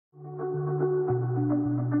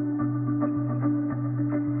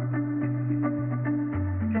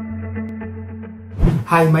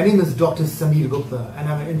Hi, my name is Dr. Gupta and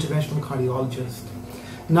I'm an interventional cardiologist.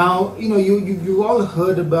 Now, you all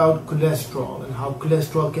heard about cholesterol and how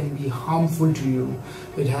cholesterol can be harmful to you.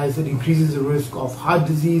 It increases the risk of heart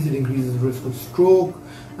disease, it increases the risk of stroke,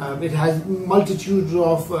 it has multitudes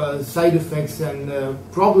of side effects and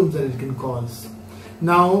problems that it can cause.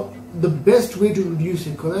 Now, the best way to reduce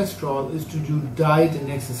your cholesterol is to do diet and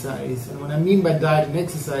exercise. And what I mean by diet and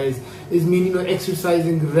exercise is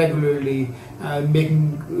exercising regularly, the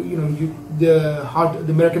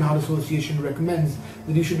American Heart Association recommends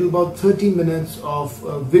that you should do about 30 minutes of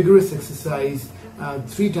vigorous exercise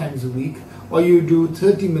 3 times a week, or you do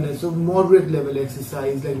 30 minutes of moderate level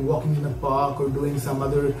exercise like walking in a park or doing some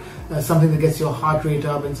other something that gets your heart rate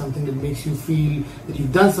up and something that makes you feel that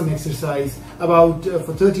you've done some exercise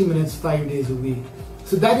for 30 minutes 5 days a week.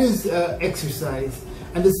 So that is exercise.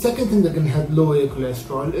 And the second thing that can help lower your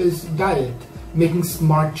cholesterol is diet, making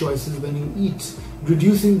smart choices when you eat,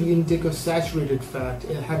 reducing the intake of saturated fat,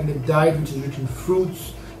 having a diet which is rich in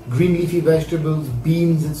fruits, green leafy vegetables,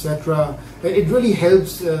 beans, etc. It really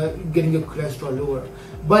helps getting your cholesterol lower.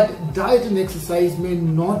 But diet and exercise may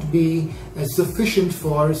not be sufficient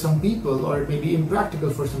for some people, or it may be impractical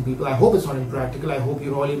for some people. I hope it's not impractical. I hope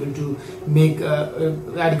you're all able to make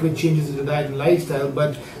adequate changes in the diet and lifestyle.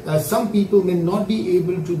 But some people may not be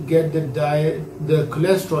able to get the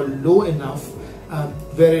cholesterol low enough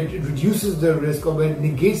where it reduces the risk, or where it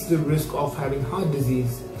negates the risk of having heart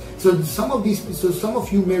disease. So some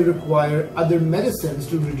of you may require other medicines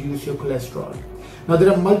to reduce your cholesterol. Now, there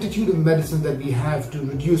are a multitude of medicines that we have to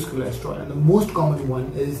reduce cholesterol, and the most common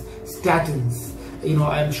one is statins.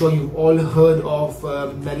 I'm sure you've all heard of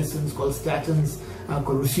medicines called statins,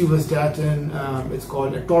 called rosuvastatin, it's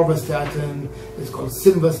called atorvastatin, it's called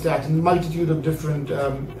simvastatin. Multitude of different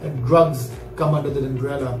drugs come under that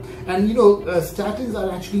umbrella. And statins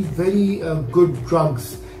are actually very good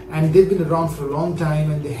drugs, and they've been around for a long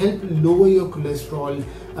time, and they help lower your cholesterol.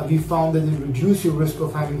 We found that they reduce your risk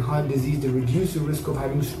of having heart disease, they reduce your risk of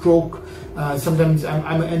having stroke. Sometimes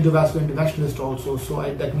I'm an endovascular interventionist also, so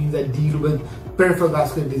that means I deal with peripheral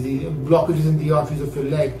vascular disease, blockages in the arteries of your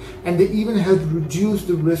leg, and they even help reduce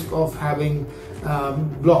the risk of having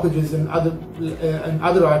blockages in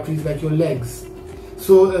other arteries like your legs.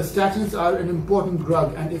 So statins are an important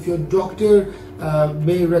drug, and if your doctor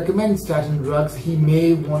may recommend statin drugs, he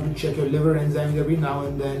may want to check your liver enzymes every now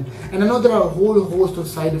and then. And I know there are a whole host of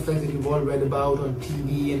side effects that you've all read about on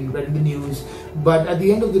TV and read in the news, but at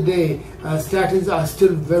the end of the day, statins are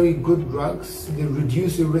still very good drugs. They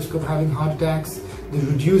reduce your risk of having heart attacks, they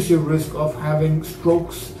reduce your risk of having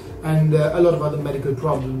strokes, and a lot of other medical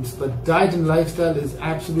problems. But diet and lifestyle is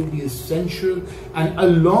absolutely essential, and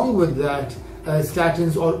along with that,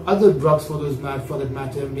 statins or other drugs for that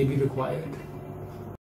matter may be required.